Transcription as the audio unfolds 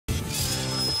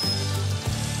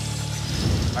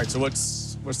All right, so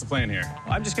what's the plan here?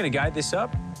 I'm just gonna guide this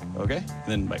up. Okay, and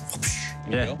then like, whoosh,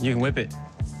 Yeah, you can whip it.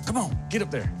 Come on, get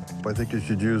up there. I think you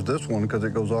should use this one because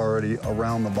it goes already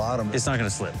around the bottom. It's not gonna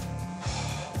slip.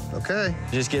 Okay.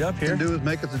 Just get up What you here. can do is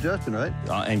make a suggestion, right?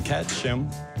 And catch him.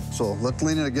 So let's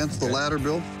lean it against the ladder,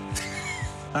 Bill.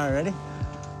 All right, ready?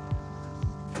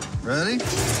 Ready?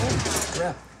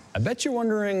 Yeah. I bet you're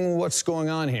wondering what's going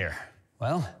on here.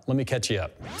 Well, let me catch you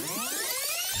up.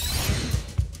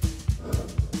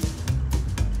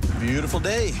 Beautiful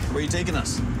day. Where are you taking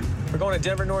us? We're going to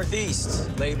Denver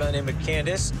Northeast. Lady by the name of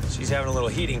Candace, she's having a little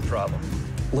heating problem.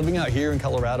 Living out here in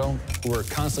Colorado, we're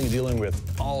constantly dealing with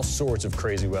all sorts of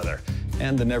crazy weather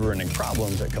and the never-ending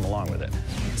problems that come along with it.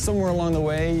 Somewhere along the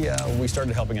way, we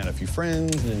started helping out a few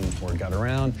friends and word got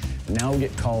around. And now we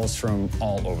get calls from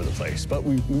all over the place. But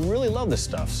we really love this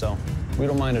stuff, so we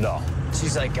don't mind at all.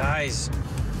 She's like, guys,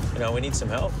 you know, we need some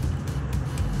help.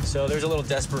 So there's a little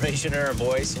desperation in her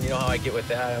voice, and you know how I get with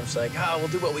that. I'm just like, we'll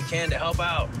do what we can to help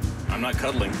out. I'm not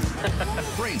cuddling.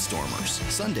 BrainStormers,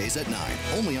 Sundays at 9,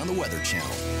 only on the Weather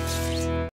Channel.